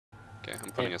Okay,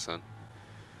 I'm putting us in.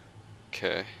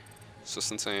 Okay, so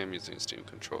since I am using a Steam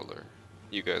controller,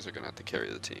 you guys are gonna have to carry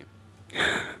the team.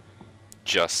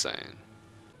 Just saying.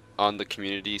 On the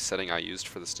community setting I used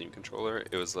for the Steam controller,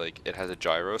 it was like, it has a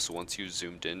gyro, so once you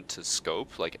zoomed in to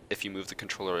scope, like if you move the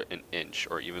controller an inch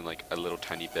or even like a little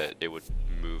tiny bit, it would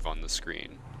move on the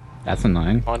screen. That's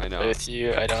annoying. I want to play with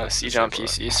you. I don't see you on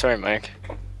PC. Sorry, Mike.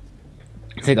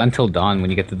 It's like Until Dawn when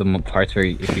you get to the parts where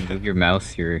if you move your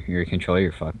mouse, your controller,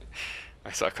 you're fucked.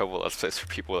 I saw a couple of let's plays where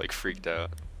people like freaked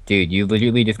out. Dude, you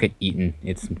literally just get eaten.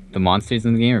 It's the monsters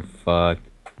in the game are fucked.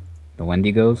 The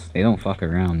Wendigos, they don't fuck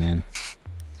around, man.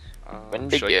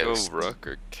 Should I go Rook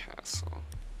or Castle?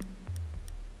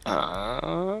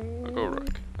 I'll go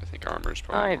Rook. I think armor's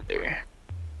probably either.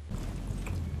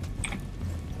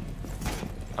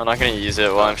 I'm not gonna use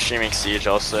it while I'm streaming Siege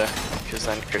also, because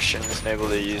then Christian isn't able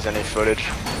to use any footage.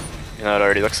 You know, it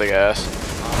already looks like ass.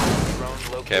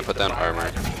 Okay, I put down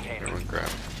armor. Everyone grab.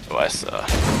 Oh, I saw.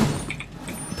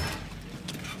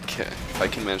 Okay, if I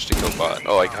can manage to kill bot.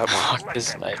 Oh, I got one.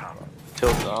 This night.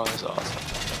 Till dawn is awesome.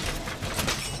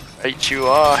 Right you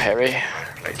are, Harry.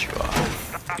 Right you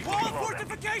are.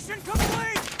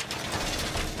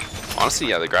 Honestly,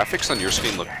 yeah, the graphics on your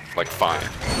screen look like fine.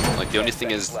 Like the only thing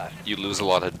is you lose a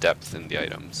lot of depth in the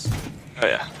items. Oh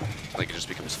yeah. Like it just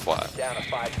becomes flat.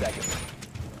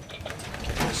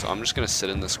 Okay, so I'm just gonna sit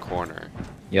in this corner.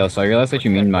 Yo, so I realized what you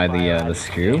mean by the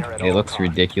screw. It looks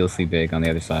ridiculously big on the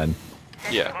other side.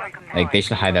 Yeah. Like they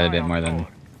should hide that a bit more than.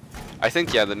 I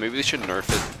think yeah, then maybe they should nerf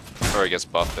it, or I guess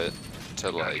buff it to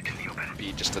like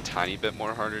be just a tiny bit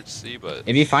more harder to see. But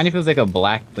It'd be fine if it was like a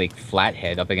black like flat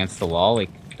head up against the wall, like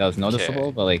that was noticeable.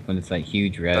 Okay. But like when it's that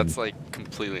huge red. That's like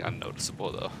completely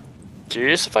unnoticeable though.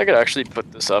 Curious if I could actually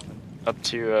put this up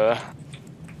to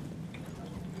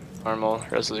normal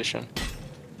resolution.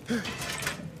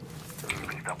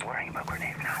 Stop worrying about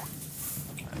grenades now.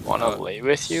 I wanna lay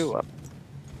with you.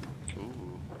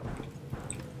 Ooh.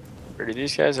 Where do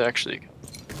these guys actually go?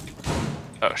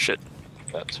 Oh shit.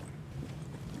 That's.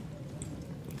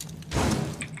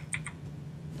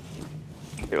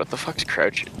 Hey, what the fuck's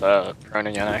crouch? Prone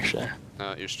again, actually.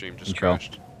 Your stream just Control.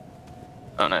 crashed.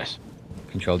 Oh, nice.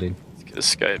 Control, dude.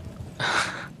 Let's get a Skype.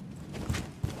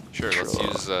 Sure, let's Control.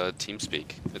 use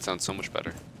TeamSpeak. It sounds so much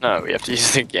better. No, we have to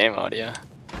use the game audio.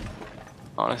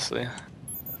 Honestly.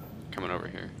 Coming over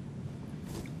here.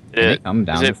 I'm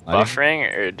down Is it this ladder.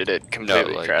 buffering or did it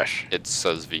completely like, crash? it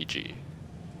says VG.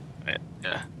 Right,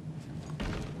 yeah.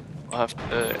 We'll have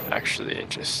to actually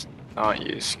just not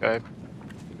use Skype.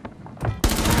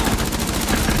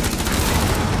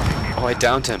 Oh, I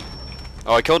downed him.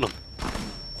 Oh, I killed him.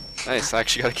 Nice, I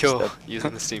actually got a kill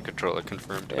using the Steam controller.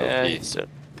 Confirmed. Yeah, OP. he's dead.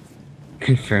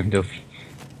 Confirmed OP.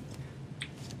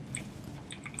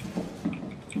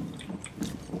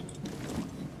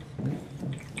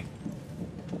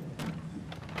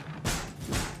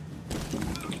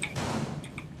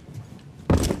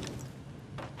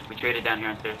 We traded down here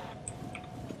on stairs.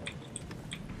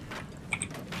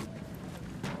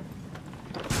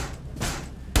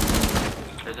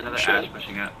 There's another Ash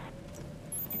pushing up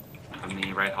from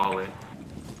the right hallway.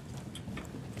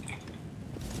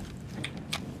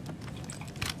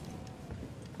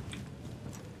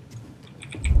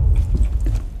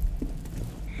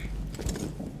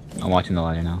 I'm watching the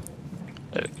ladder now.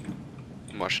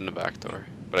 I'm watching the back door,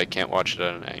 but I can't watch it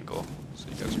at an angle, so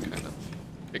you guys are kind of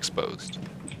exposed.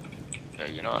 Yeah,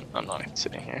 you know what? I'm not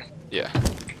sitting here. Yeah.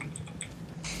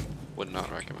 Would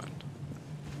not recommend.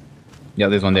 Yeah,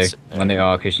 there's one there. Let's- One there.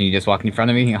 Oh, Christian, you just walked in front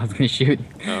of me. I was gonna shoot.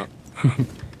 No.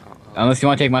 Unless you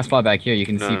want to take my spot back here, you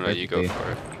can No, see no, you go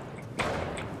perfectly. for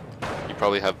it. You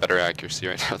probably have better accuracy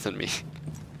right now than me.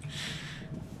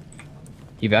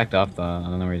 He backed off though. I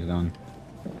don't know where he's going.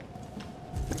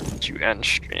 Did you end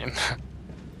stream?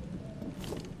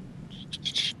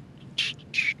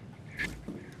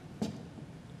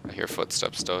 I hear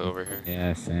footsteps still over here.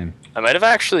 Yeah, same. I think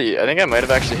I might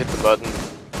have actually hit the button,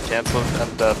 cancel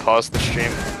and pause the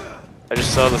stream. I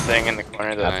just saw the thing in the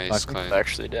corner that Nice, was Clint.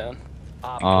 actually down.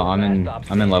 Oh, I'm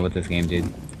in love with this game,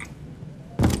 dude.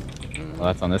 Well,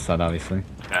 that's on this side, obviously.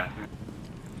 Okay.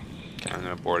 Okay, I'm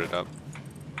gonna board it up.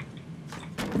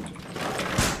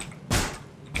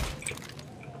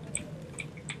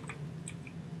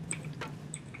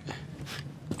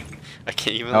 I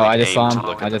can't even. Oh, like, I just aim saw to him.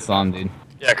 look I at just the saw him, dude.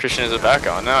 Yeah, Christian, is it back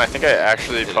on? No, I think I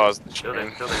actually Did it? paused the Still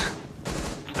there, stream. still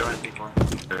there. Still in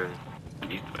C4. Or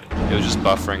east way. It was just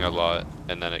buffering a lot,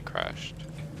 and then it crashed.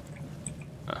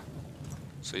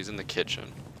 So he's in the kitchen.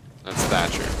 That's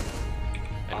Thatcher.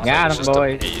 And Got he's him, just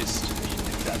boy. a beast.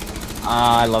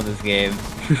 Ah, I love this game.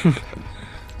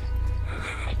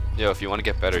 Yo, if you want to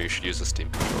get better, you should use the Steam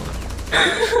controller.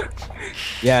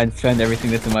 Yeah, I'd spend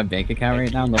everything that's in my bank account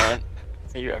right now.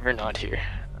 Are you ever not here?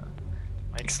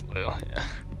 Mike's loyal, yeah.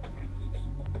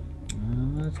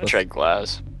 Let's I go. tried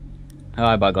Glass. Oh,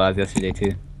 I bought Glass yesterday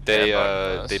too. They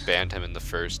banned him in the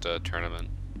first tournament.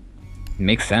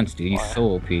 Makes sense, dude. He's Why? so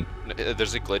OP.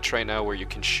 There's a glitch right now where you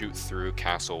can shoot through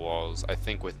castle walls. I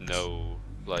think with no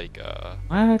like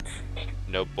What?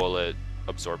 no bullet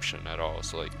absorption at all.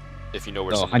 So like if you know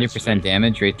where Oh, someone is, 100%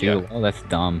 damage right through Yeah. the wall? That's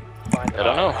dumb. I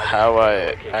don't know how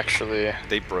I actually.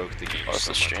 they broke the game. Pause so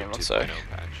the much stream, in one sec. 2.0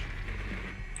 patch.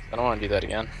 I don't want to do that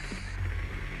again.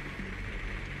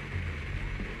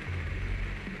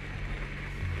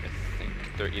 I think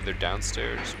they're either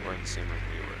downstairs or in the same room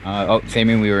we were. Oh, same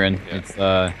room we were in. Yeah. It's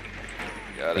Got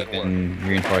they've it. been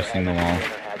reinforcing the wall.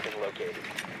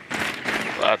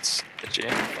 That's itchy.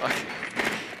 Fuck.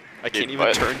 I Dude, can't even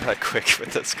what? turn that quick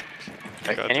with this.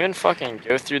 I can't even fucking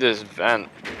go through this vent.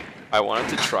 I wanted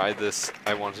to try this.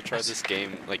 I wanted to try this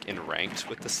game like in ranked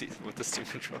with the Steam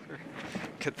controller.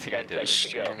 Good thing I did.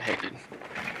 Stream, hey, dude.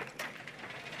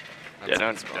 That's Yeah,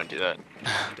 what's don't wrong. do that.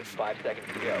 5 seconds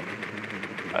to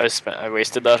go. I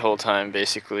wasted that whole time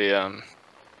basically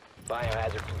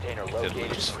Biohazard container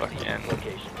located. just Proceed to fucking-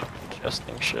 location.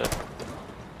 adjusting shit.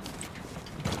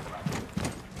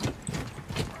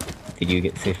 Did you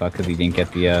get safe out because you didn't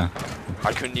get the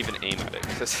I couldn't even aim at it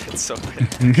because it's so big.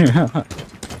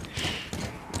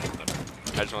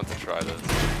 I just want to try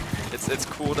this. It's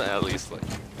cool to at least like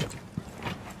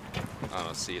I don't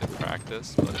know, see it in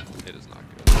practice, but it is not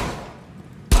good.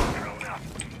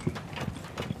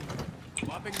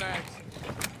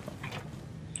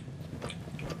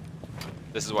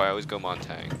 This is why I always go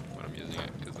Montang when I'm using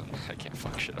it, because then I can't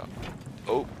fuck shit up.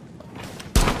 Oh!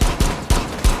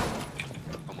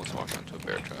 Almost walked onto a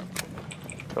bear trap.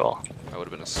 Cool. That would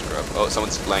have been a scrub. Oh,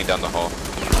 someone's lying down the hall.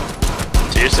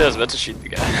 Seriously, I was about to shoot the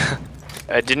guy.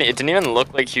 It didn't even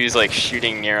look like he was like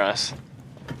shooting near us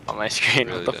on my screen.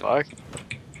 Really What the didn't. fuck?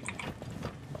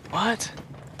 What?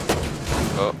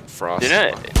 Oh, Frost.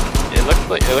 Didn't it? It looked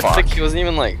like he wasn't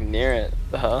even like near it.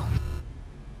 The hell?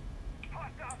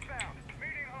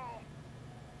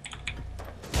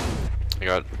 I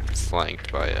got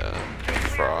flanked by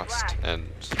Frost, and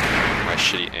my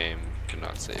shitty aim did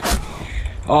not save me.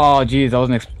 Oh, jeez, I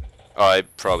wasn't. Oh, I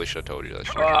probably should have told you that.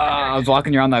 Shit. I was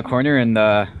walking around that corner and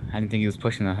I didn't think he was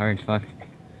pushing that hard. Fuck.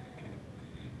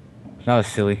 That was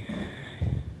silly.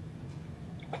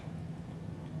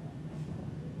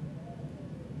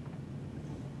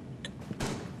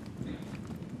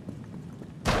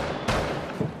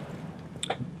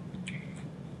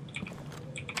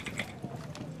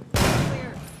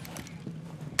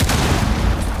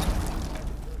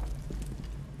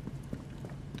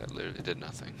 That literally did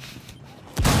nothing.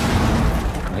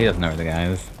 He doesn't know where the guy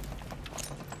is.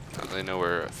 They know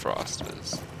where Frost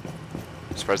is.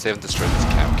 I'm surprised they haven't destroyed this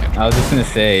cam. I was just gonna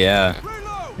say, yeah.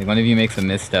 Like one of you makes a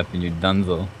misstep and you're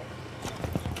donezo.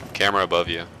 Camera above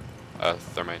you.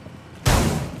 Thermite.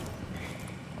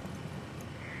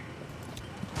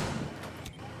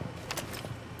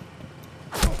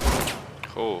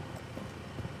 Cool.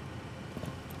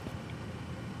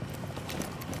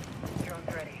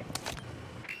 Drone's ready.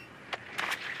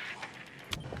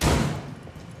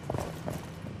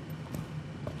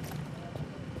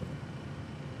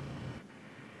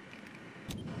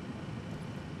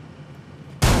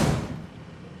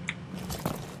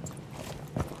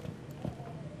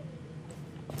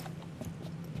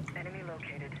 Enemy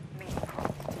located. Me.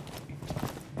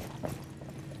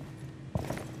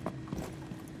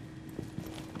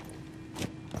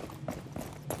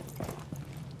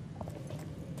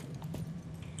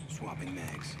 Swapping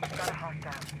mags. Got a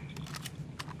hostile.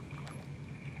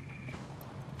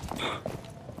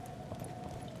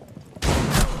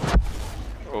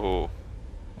 Oh.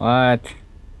 What?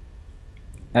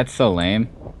 That's so lame.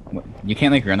 What? You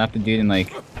can't like run up the dude and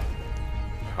like.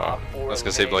 I was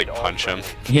gonna say like punch him.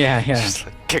 Yeah, yeah. Just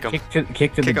like, kick him. Kick to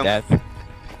Kick the him. death.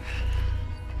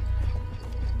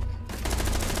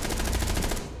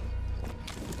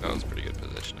 That was pretty good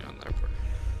positioning on their part.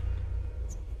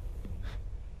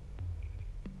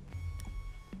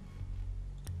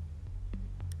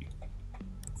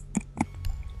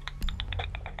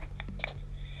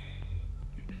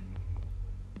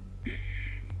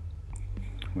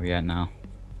 Where you at now?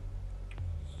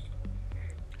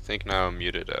 I think now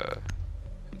muted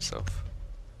himself.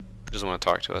 He doesn't want to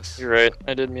talk to us. You're right.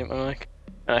 I did mute my mic,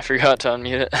 and I forgot to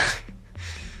unmute it.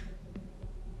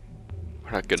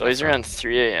 We're not good It's always enough. around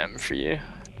 3 a.m. for you.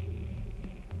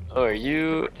 Oh, are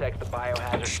you? Protect the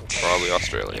biohazard container. Probably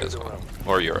Australia as well.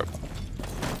 Or Europe.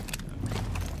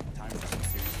 Time for some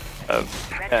serious.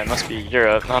 Yeah, it must be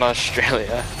Europe, not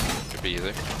Australia. Could be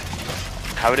either.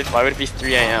 Why would it be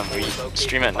 3 a.m.? We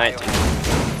stream at night,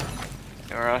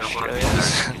 dude. Or Australia.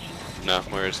 No,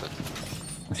 where is it?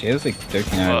 Australia's like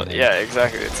 13 hours. Well, yeah,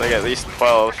 exactly. It's like at least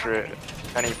 12 for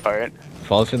any part.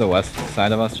 12 for the west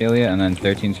side of Australia, and then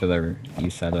 13 for the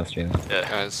east side of Australia. Yeah.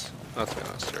 Guys, let's be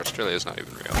honest here, Australia is not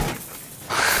even real.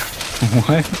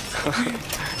 What?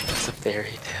 It's a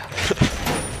fairy tale.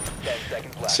 10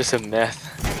 seconds It's left. just a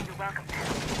myth. You're welcome.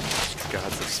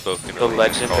 Gods have spoken. The of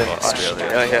legend all of Australia.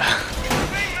 Nice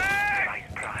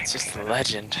try. It's just a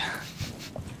legend.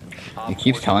 It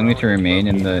keeps telling me to remain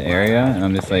in the area, and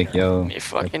I'm just like, yo. You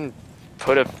fucking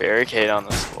put a barricade on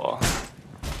this wall.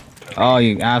 Oh,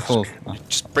 you assholes.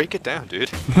 Just break it down, dude.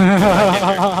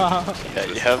 Yeah,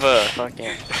 you have a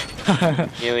fucking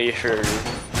melee for.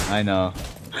 I know.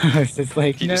 It's just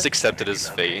like, He no. just accepted his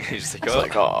fate. He's just like, It's oh,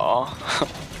 like, oh,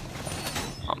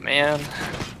 oh man.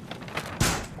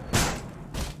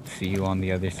 See you on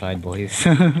the other side, boys.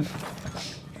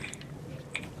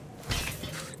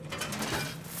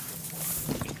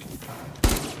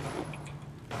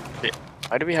 Wait,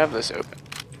 why do we have this open?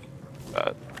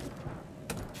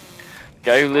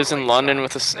 Guy who lives in London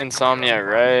with insomnia,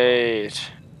 right?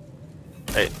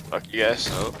 Hey, fuck you guys.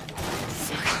 oh.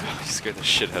 Fuck, you scared the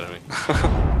shit out of me.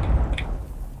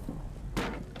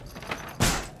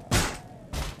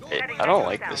 Hey, I don't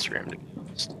like this room, to be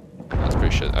honest. That's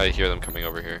pretty shit. I hear them coming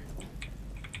over here.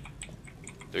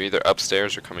 They're either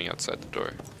upstairs or coming outside the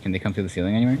door. Can they come through the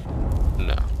ceiling anywhere?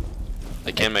 No.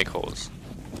 They can make holes.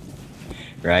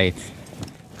 Right.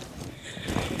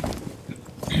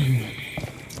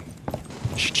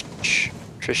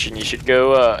 Christian, you should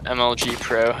go MLG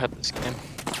Pro at this game.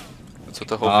 That's what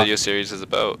the whole video series is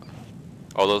about.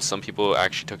 Although some people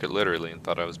actually took it literally and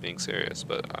thought I was being serious,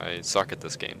 but I suck at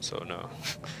this game, so no.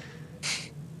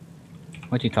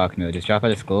 What you talking about? Just drop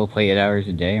out of school, play 8 hours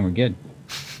a day, and we're good.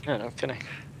 Yeah, no kidding.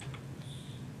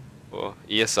 Well,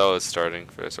 ESL is starting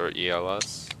for this, or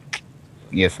ELS?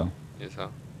 ESL.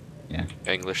 ESL? Yeah.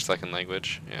 English second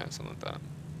language? Yeah, something like that.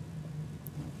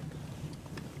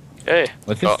 Hey,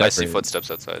 What's his Oh, I stuff see rated?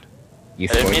 footsteps outside. I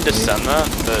didn't mean to Esports send that,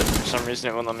 but for some reason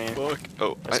it wouldn't let me. Fuck.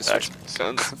 Oh, I That's switched actually-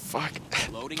 guns. Fuck.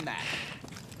 Loading back.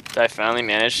 Did I finally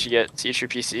manage to get teacher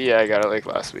PC? Yeah, I got it like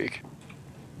last week.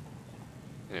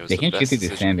 And it was They the can't shoot best through the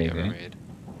decision we sandbag, ever right? made.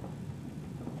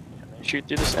 Can they shoot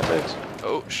through the sandbags?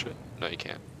 Oh, shit. No, you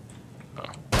can't. Oh.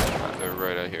 They're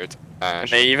right out here. It's Can Ash.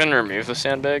 they even remove the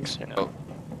sandbags? Or no? Oh.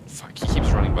 Fuck, he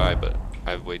keeps running by, but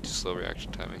I have way too slow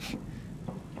reaction timing.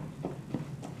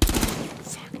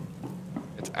 Fuck.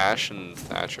 It's Ash and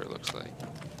Thatcher, it looks like.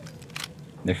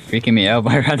 They're freaking me out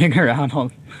by running around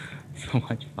all so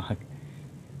much. Fuck.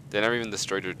 They never even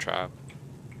destroyed your trap.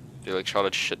 They like shot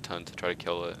a shit ton to try to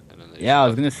kill it, and then they Yeah, I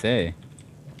was just gonna say.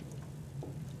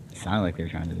 It sounded like they were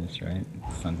trying to destroy it.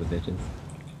 Sons of bitches.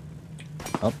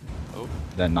 Oh. Oh.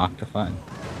 That knocked the fun.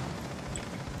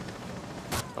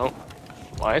 Oh,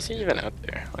 why is he even out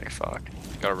there? Like, fuck.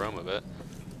 gotta roam a bit.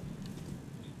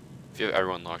 If you have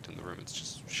everyone locked in the room, it's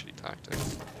just shitty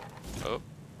tactics.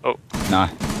 Oh. Nah.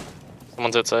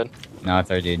 Someone's outside. Nah,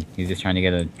 it's our dude. He's just trying to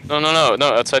get a. No,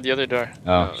 outside the other door. Oh,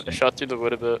 No, I shit. shot through the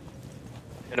wood a bit.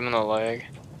 Hit him in the leg.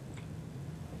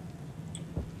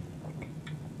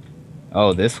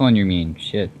 Oh, this one you mean?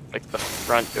 Shit. Like the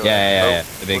front door. Yeah.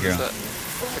 The big What is girl.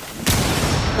 that?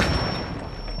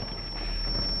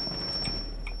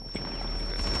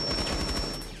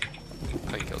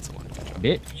 I killed someone. Good job.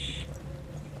 Bitch.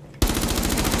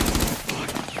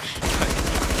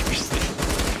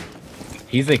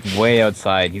 He's like way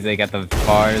outside. He's like at the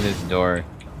farthest door.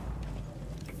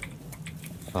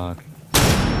 Fuck.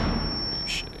 You're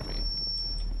shitting me.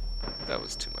 That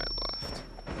was to my left.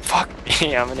 Fuck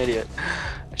me, I'm an idiot.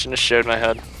 I shouldn't have showed my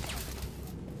head.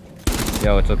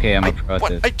 Yo, it's okay. I'm a pro at What?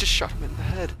 this. I just shot him in the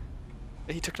head.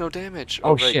 And he took no damage.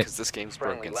 Oh, right, shit. because this game's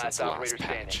Friendly, broken last since the last operator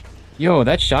patch. Yo,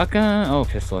 that shotgun? Oh,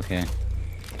 pistol. Okay.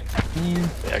 Man.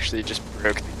 They actually just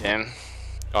broke the game.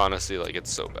 Honestly, like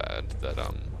it's so bad that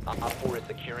Op 4 is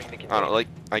securing the I don't container. know,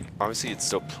 like obviously it's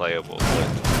still playable,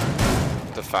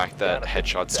 but the fact that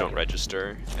headshots don't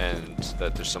register and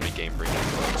that there's so many game breaking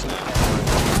bugs now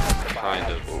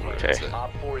kind of ruins Okay. it.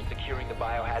 Op 4 is securing the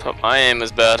biohazard. Thought my aim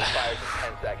was bad. Fires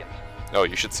in 10 seconds. Oh,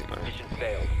 you should see mine. Mission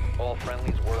failed. All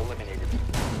friendlies were eliminated.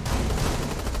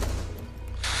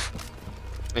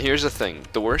 And here's the thing,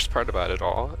 the worst part about it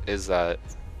all is that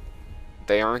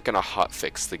they aren't gonna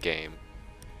hotfix the game.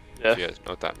 Yeah. If you guys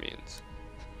know what that means.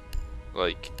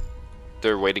 Like,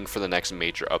 they're waiting for the next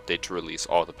major update to release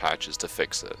all the patches to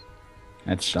fix it.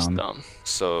 That's It's just dumb. dumb.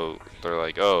 So they're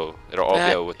like, oh, it'll all That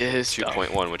be out with is dumb.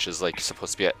 2.1, which is like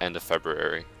supposed to be at end of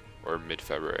February. or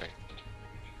mid-February.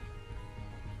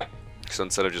 So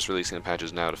instead of just releasing the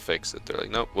patches now to fix it, they're like,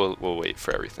 nope, we'll wait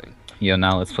for everything. Yo,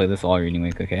 now let's play this all reading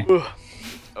week, okay?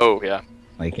 Oh yeah.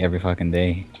 Like every fucking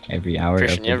day, every hour.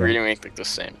 Christian, you have every reading week like the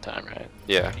same time, right?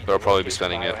 Yeah, but I'll probably be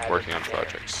spending it working on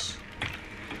projects.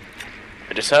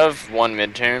 I just have one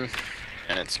midterm,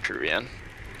 and it's Korean.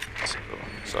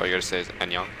 So all you gotta say is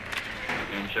Annyeong.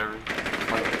 Game server.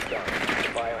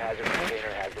 Biohazard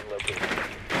container has been located.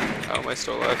 How am I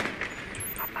still alive?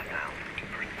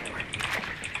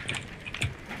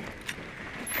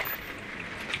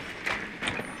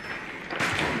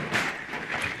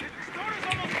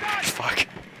 Fuck.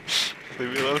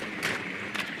 Leave me alone.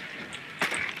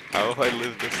 How have I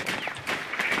lived this long?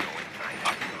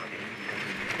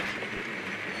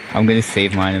 I'm gonna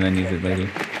save mine and then use it later.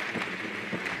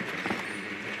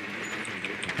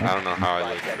 I don't know how I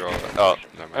lived through all that. Oh,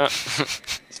 never mind.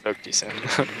 Spoke too soon.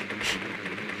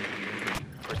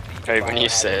 Right when you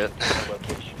say it.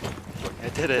 I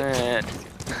did it.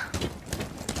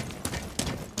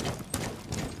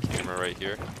 Camera right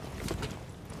here.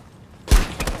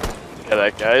 Yeah,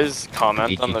 that guy's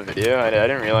comment on the video, I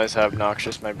didn't realize how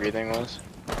obnoxious my breathing was.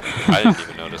 I didn't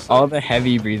even notice All that. the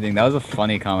heavy breathing. That was a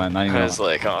funny comment. Not even. I was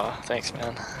like, oh, thanks,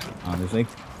 man. There's like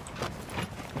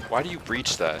Why do you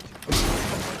breach that?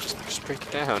 Just break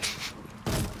it down.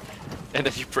 And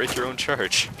then you break your own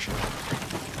charge.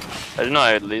 I didn't know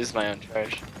I would lose my own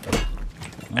charge.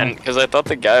 And because I thought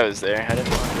the guy was there, I didn't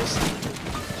want to just.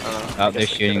 I don't know. oh, they're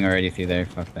shooting already through there.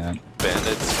 Fuck that.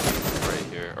 Bandits right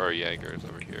here, or Jaegers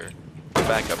over here.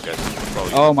 Back up, guys.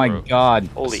 Probably Oh gonna my throw god.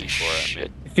 Holy C4 at me.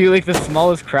 shit. I feel like the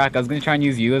smallest crack. I was gonna try and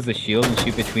use you as the shield and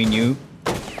shoot between you.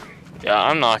 Yeah,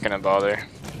 I'm not gonna bother.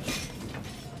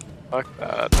 Fuck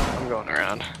that. I'm going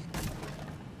around.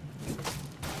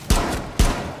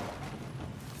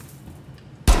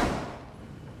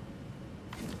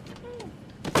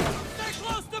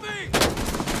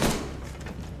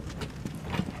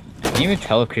 I can't even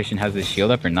tell if Christian has his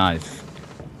shield up or not. It's,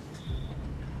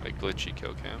 Like glitchy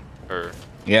kill cam, or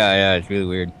yeah, it's really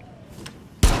weird.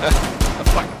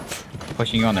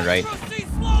 Pushing you on the right.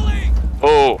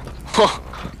 Oh!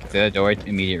 The door,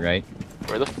 immediate right.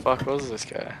 Where the fuck was this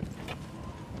guy?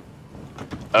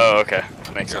 Oh, okay.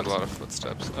 That makes there's sense. a lot of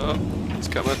footsteps. Oh, he's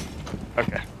coming.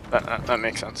 Okay. That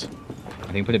makes sense.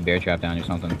 I think put a bear trap down or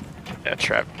something. Yeah,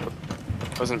 trap.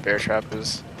 It wasn't bear trap, it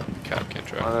was Cap can't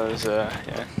one trap. of those,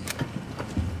 yeah.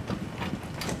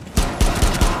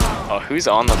 Oh, who's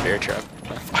on the bear trap?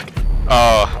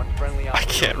 Oh, One friendly I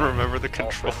can't operator. remember the All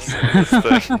controls friendly- of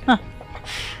this thing.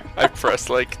 I pressed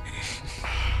like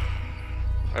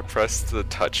I pressed the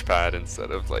touchpad instead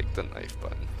of like the knife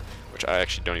button, which I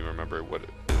actually don't even remember what it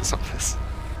is on this.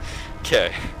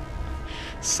 Okay,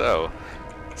 so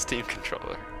Steam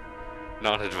controller,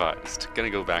 not advised. Gonna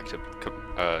go back to Team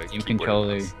keyboard and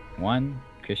controller mouse. 1,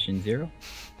 Christian 0.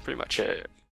 Pretty much. Okay,